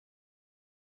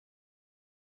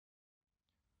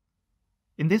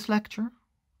In this lecture,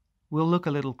 we'll look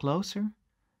a little closer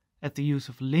at the use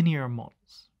of linear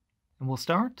models. And we'll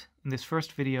start in this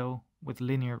first video with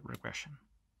linear regression,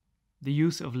 the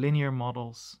use of linear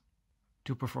models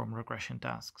to perform regression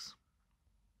tasks.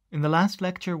 In the last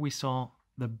lecture, we saw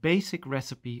the basic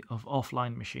recipe of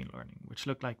offline machine learning, which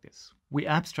looked like this. We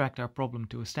abstract our problem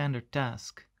to a standard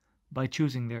task by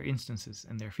choosing their instances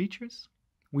and their features.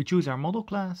 We choose our model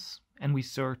class, and we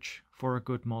search for a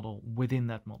good model within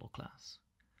that model class.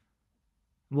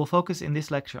 We'll focus in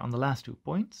this lecture on the last 2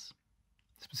 points,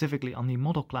 specifically on the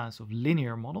model class of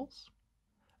linear models,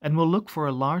 and we'll look for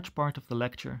a large part of the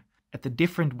lecture at the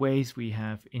different ways we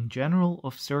have in general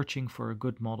of searching for a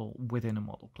good model within a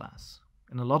model class.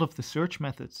 And a lot of the search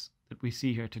methods that we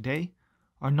see here today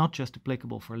are not just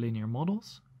applicable for linear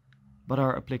models, but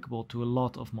are applicable to a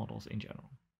lot of models in general.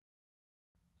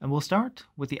 And we'll start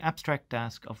with the abstract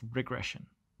task of regression,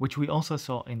 which we also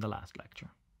saw in the last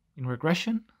lecture. In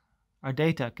regression, our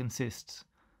data consists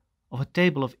of a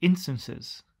table of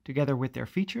instances together with their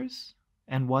features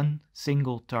and one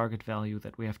single target value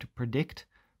that we have to predict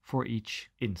for each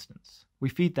instance. We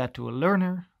feed that to a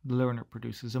learner, the learner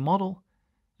produces a model,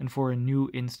 and for a new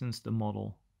instance the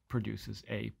model produces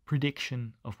a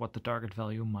prediction of what the target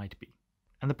value might be.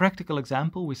 And the practical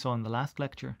example we saw in the last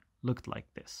lecture looked like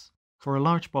this. For a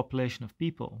large population of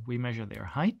people, we measure their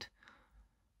height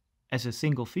as a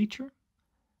single feature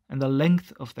and the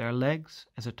length of their legs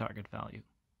as a target value.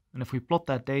 And if we plot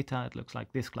that data, it looks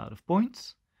like this cloud of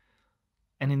points.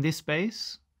 And in this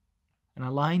space, and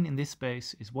a line in this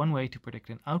space is one way to predict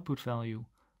an output value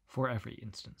for every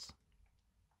instance.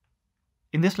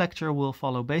 In this lecture, we'll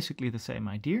follow basically the same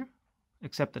idea,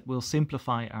 except that we'll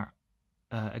simplify our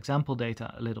example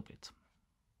data a little bit.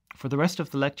 For the rest of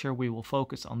the lecture, we will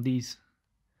focus on this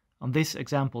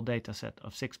example data set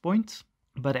of 6 points,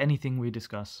 but anything we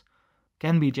discuss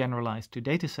can be generalized to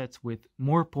datasets with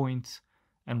more points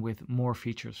and with more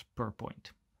features per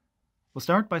point. We'll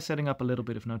start by setting up a little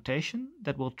bit of notation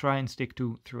that we'll try and stick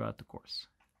to throughout the course.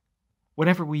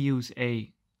 Whenever we use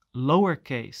a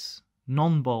lowercase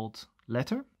non-bold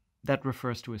letter, that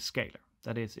refers to a scalar.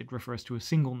 That is, it refers to a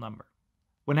single number.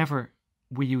 Whenever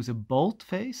we use a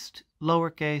bold-faced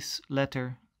lowercase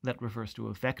letter, that refers to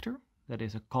a vector, that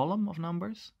is a column of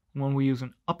numbers. And when we use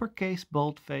an uppercase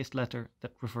bold-faced letter,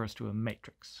 that refers to a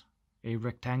matrix, a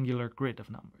rectangular grid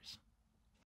of numbers.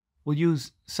 We'll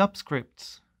use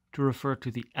subscripts to refer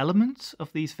to the elements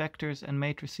of these vectors and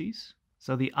matrices.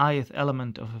 So the ith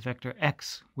element of a vector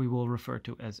x we will refer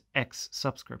to as x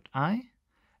subscript I.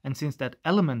 And since that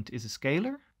element is a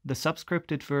scalar, the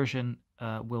subscripted version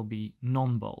will be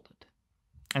non-bolded.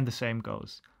 And the same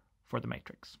goes for the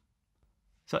matrix.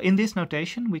 So in this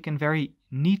notation, we can very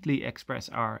neatly express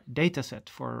our dataset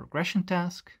for a regression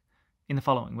task in the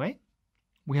following way.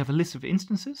 We have a list of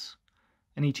instances,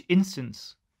 and each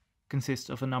instance consists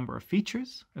of a number of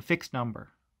features, a fixed number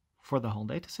for the whole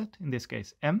dataset, in this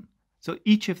case m. So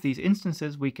each of these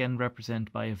instances we can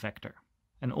represent by a vector.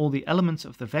 And all the elements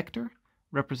of the vector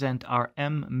represent our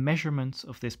m measurements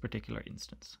of this particular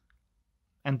instance.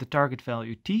 And the target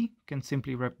value t can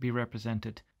simply be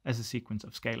represented as a sequence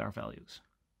of scalar values.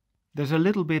 There's a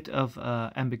little bit of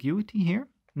ambiguity here.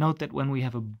 Note that when we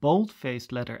have a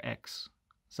bold-faced letter x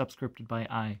subscripted by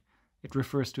I, it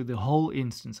refers to the whole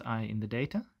instance I in the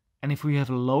data. And if we have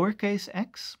a lowercase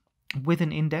x with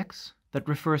an index, that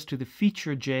refers to the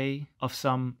feature j of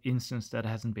some instance that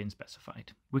hasn't been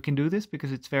specified. We can do this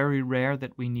because it's very rare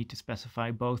that we need to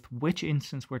specify both which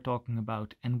instance we're talking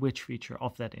about and which feature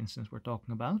of that instance we're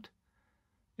talking about.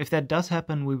 If that does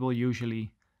happen, we will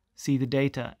usually see the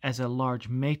data as a large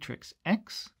matrix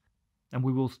X, and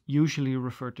we will usually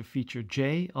refer to feature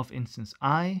j of instance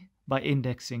I by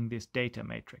indexing this data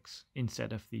matrix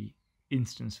instead of the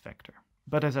instance vector.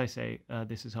 But as I say,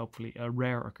 this is hopefully a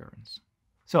rare occurrence.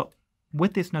 So,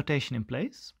 with this notation in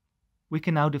place, we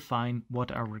can now define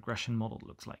what our regression model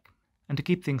looks like. And to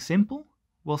keep things simple,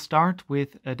 we'll start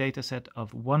with a dataset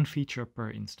of one feature per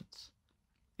instance.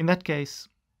 In that case,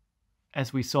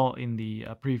 as we saw in the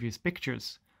previous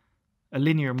pictures, a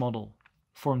linear model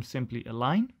forms simply a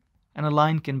line, and a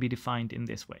line can be defined in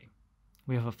this way.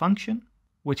 We have a function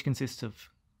which consists of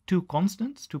two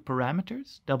constants, two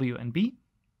parameters, w and b,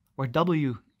 where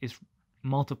w is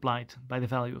multiplied by the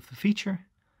value of the feature,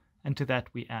 and to that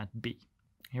we add b.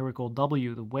 Here we call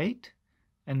w the weight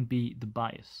and b the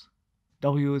bias.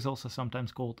 W is also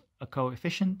sometimes called a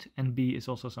coefficient, and b is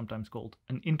also sometimes called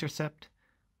an intercept,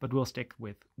 but we'll stick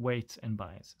with weights and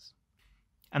biases.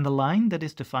 And the line that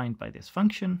is defined by this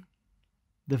function,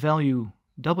 the value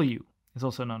w is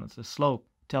also known as the slope,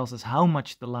 tells us how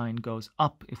much the line goes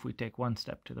up if we take one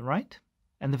step to the right,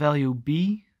 and the value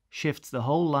b shifts the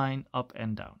whole line up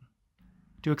and down.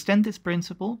 To extend this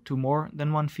principle to more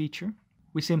than one feature,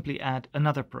 we simply add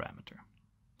another parameter.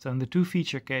 So in the two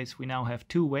feature case, we now have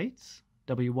two weights,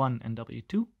 W1 and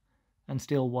W2, and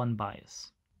still one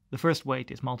bias. The first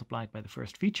weight is multiplied by the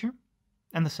first feature,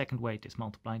 and the second weight is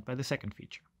multiplied by the second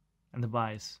feature, and the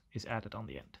bias is added on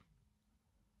the end.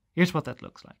 Here's what that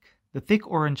looks like. The thick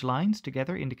orange lines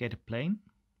together indicate a plane,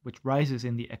 which rises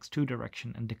in the x2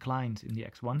 direction and declines in the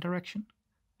x1 direction.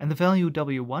 And the value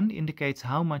W1 indicates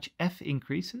how much f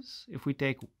increases if we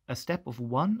take a step of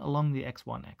 1 along the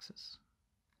x1 axis.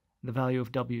 The value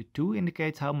of W2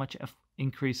 indicates how much f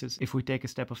increases if we take a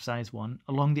step of size 1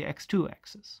 along the x2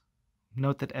 axis.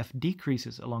 Note that f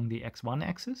decreases along the x1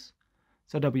 axis,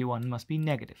 so W1 must be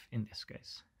negative in this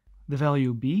case. The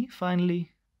value b,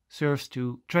 finally, serves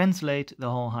to translate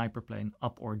the whole hyperplane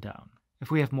up or down.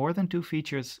 If we have more than two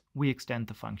features, we extend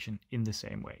the function in the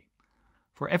same way.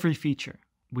 For every feature,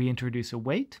 we introduce a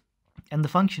weight, and the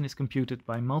function is computed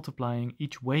by multiplying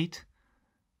each weight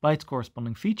by its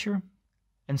corresponding feature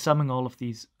and summing all of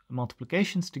these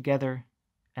multiplications together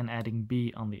and adding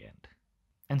b on the end.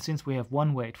 And since we have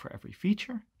one weight for every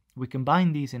feature, we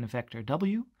combine these in a vector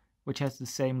w, which has the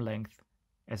same length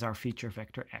as our feature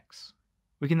vector x.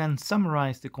 We can then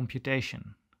summarize the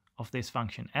computation of this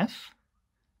function f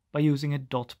by using a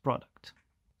dot product.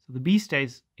 So the b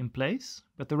stays in place,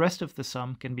 but the rest of the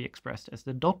sum can be expressed as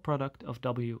the dot product of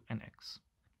w and x.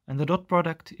 And the dot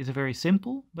product is a very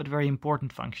simple but very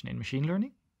important function in machine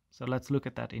learning. So let's look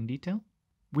at that in detail.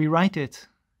 We write it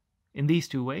in these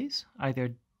two ways,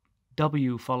 either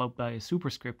w followed by a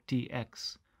superscript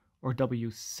tx or w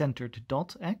centered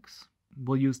dot x.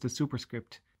 We'll use the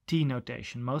superscript t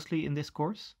notation mostly in this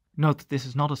course. Note that this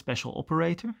is not a special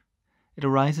operator. It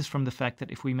arises from the fact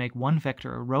that if we make one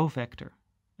vector a row vector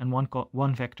and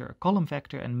one vector a column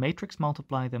vector and matrix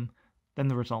multiply them, then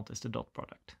the result is the dot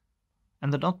product.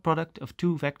 And the dot product of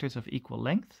two vectors of equal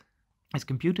length is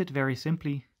computed very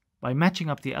simply by matching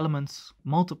up the elements,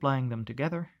 multiplying them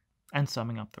together, and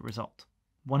summing up the result.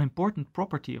 One important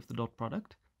property of the dot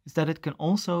product is that it can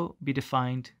also be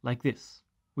defined like this.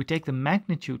 We take the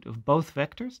magnitude of both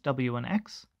vectors, w and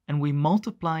x, and we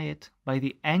multiply it by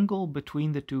the angle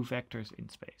between the two vectors in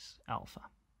space, alpha.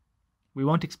 We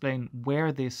won't explain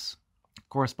where this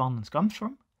correspondence comes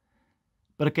from,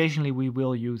 but occasionally we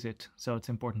will use it, so it's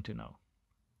important to know.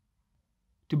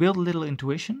 To build a little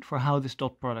intuition for how this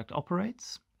dot product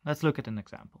operates, let's look at an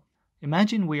example.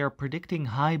 Imagine we are predicting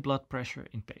high blood pressure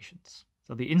in patients.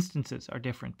 So the instances are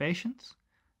different patients,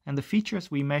 and the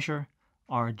features we measure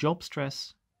are job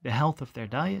stress, the health of their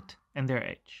diet, and their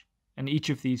age. And each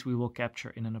of these we will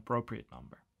capture in an appropriate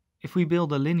number. If we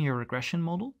build a linear regression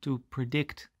model to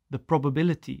predict the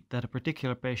probability that a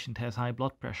particular patient has high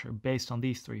blood pressure based on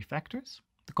these three factors,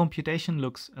 the computation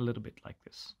looks a little bit like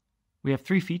this. We have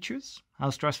three features: how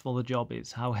stressful the job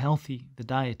is, how healthy the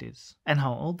diet is, and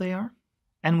how old they are.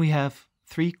 And we have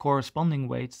three corresponding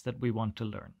weights that we want to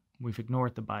learn. We've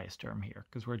ignored the bias term here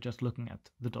because we're just looking at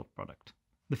the dot product.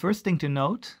 The first thing to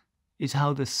note is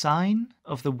how the sign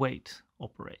of the weight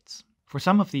operates. For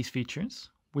some of these features,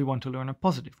 we want to learn a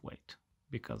positive weight,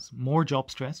 because more job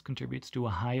stress contributes to a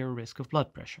higher risk of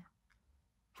blood pressure.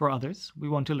 For others, we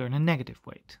want to learn a negative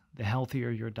weight. The healthier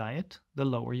your diet, the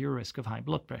lower your risk of high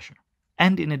blood pressure.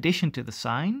 And in addition to the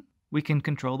sign, we can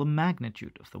control the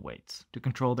magnitude of the weights to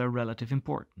control their relative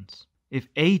importance. If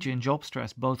age and job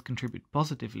stress both contribute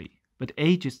positively, but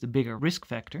age is the bigger risk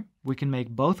factor, we can make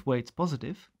both weights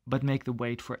positive, but make the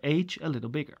weight for age a little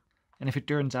bigger. And if it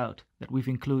turns out that we've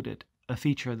included a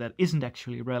feature that isn't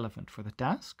actually relevant for the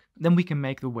task, then we can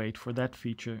make the weight for that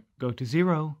feature go to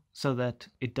 0 so that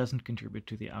it doesn't contribute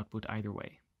to the output either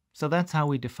way. So that's how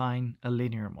we define a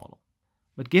linear model.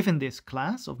 But given this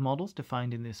class of models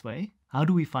defined in this way, how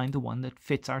do we find the one that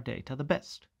fits our data the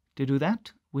best? To do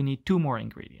that, we need two more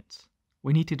ingredients.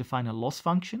 We need to define a loss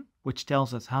function, which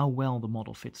tells us how well the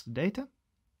model fits the data,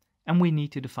 and we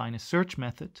need to define a search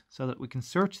method so that we can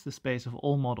search the space of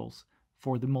all models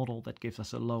for the model that gives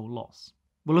us a low loss.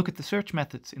 We'll look at the search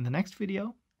methods in the next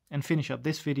video and finish up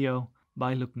this video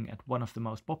by looking at one of the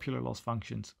most popular loss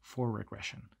functions for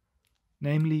regression,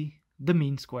 namely the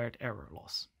mean squared error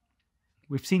loss.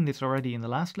 We've seen this already in the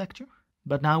last lecture,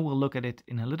 but now we'll look at it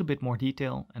in a little bit more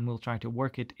detail and we'll try to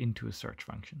work it into a search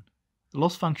function. The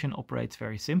loss function operates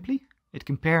very simply. It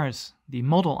compares the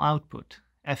model output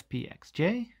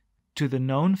fpxj to the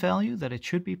known value that it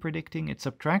should be predicting. It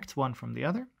subtracts one from the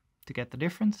other to get the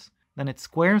difference. Then it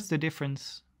squares the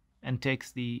difference and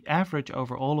takes the average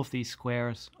over all of these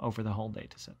squares over the whole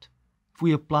dataset. If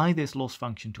we apply this loss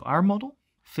function to our model,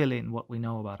 fill in what we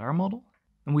know about our model,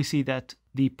 And we see that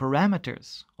the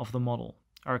parameters of the model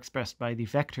are expressed by the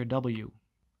vector w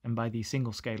and by the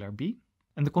single scalar b.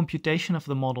 And the computation of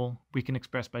the model we can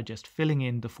express by just filling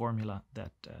in the formula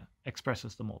that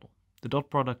expresses the model. The dot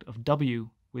product of w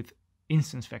with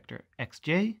instance vector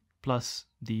xj plus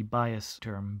the bias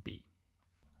term b.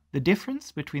 The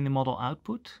difference between the model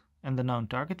output and the known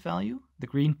target value, the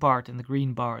green part and the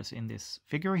green bars in this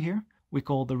figure here, we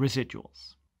call the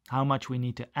residuals. How much we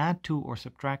need to add to or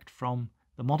subtract from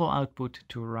the model output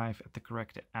to arrive at the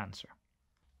correct answer.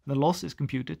 The loss is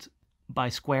computed by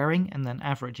squaring and then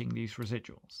averaging these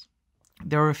residuals.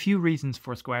 There are a few reasons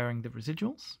for squaring the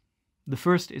residuals. The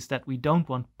first is that we don't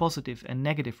want positive and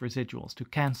negative residuals to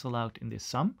cancel out in this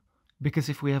sum, because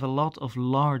if we have a lot of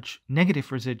large negative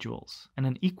residuals and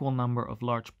an equal number of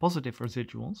large positive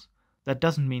residuals, that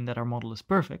doesn't mean that our model is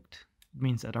perfect. It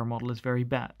means that our model is very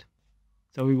bad.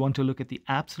 So we want to look at the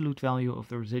absolute value of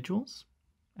the residuals,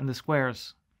 and the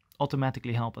squares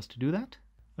automatically help us to do that.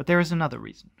 But there is another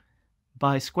reason.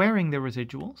 By squaring the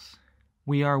residuals,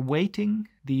 we are weighting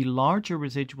the larger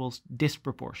residuals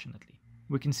disproportionately.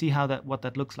 We can see what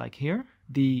that looks like here.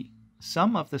 The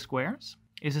sum of the squares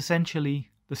is essentially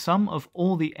the sum of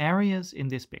all the areas in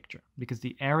this picture, because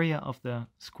the area of the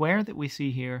square that we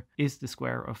see here is the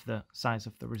square of the size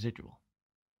of the residual.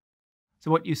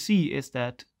 So what you see is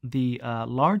that the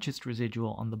largest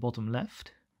residual on the bottom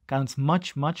left counts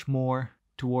much, much more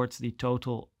towards the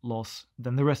total loss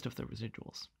than the rest of the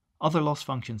residuals. Other loss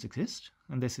functions exist,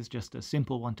 and this is just a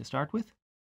simple one to start with.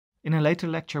 In a later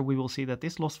lecture, we will see that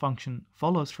this loss function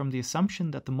follows from the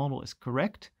assumption that the model is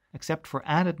correct, except for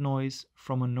added noise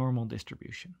from a normal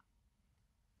distribution.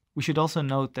 We should also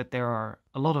note that there are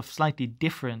a lot of slightly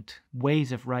different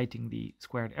ways of writing the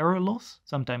squared error loss.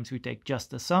 Sometimes we take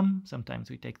just the sum, sometimes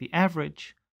we take the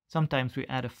average, sometimes we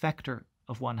add a factor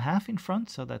of 1/2 in front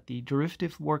so that the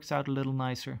derivative works out a little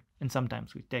nicer, and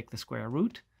sometimes we take the square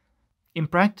root. In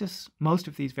practice, most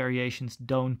of these variations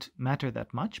don't matter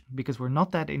that much because we're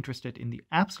not that interested in the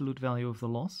absolute value of the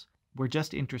loss. We're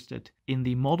just interested in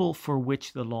the model for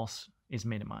which the loss is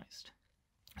minimized.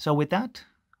 So with that,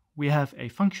 we have a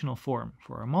functional form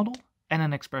for our model and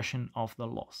an expression of the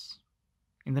loss.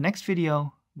 In the next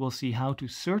video, we'll see how to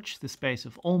search the space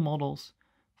of all models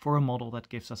for a model that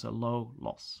gives us a low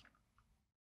loss.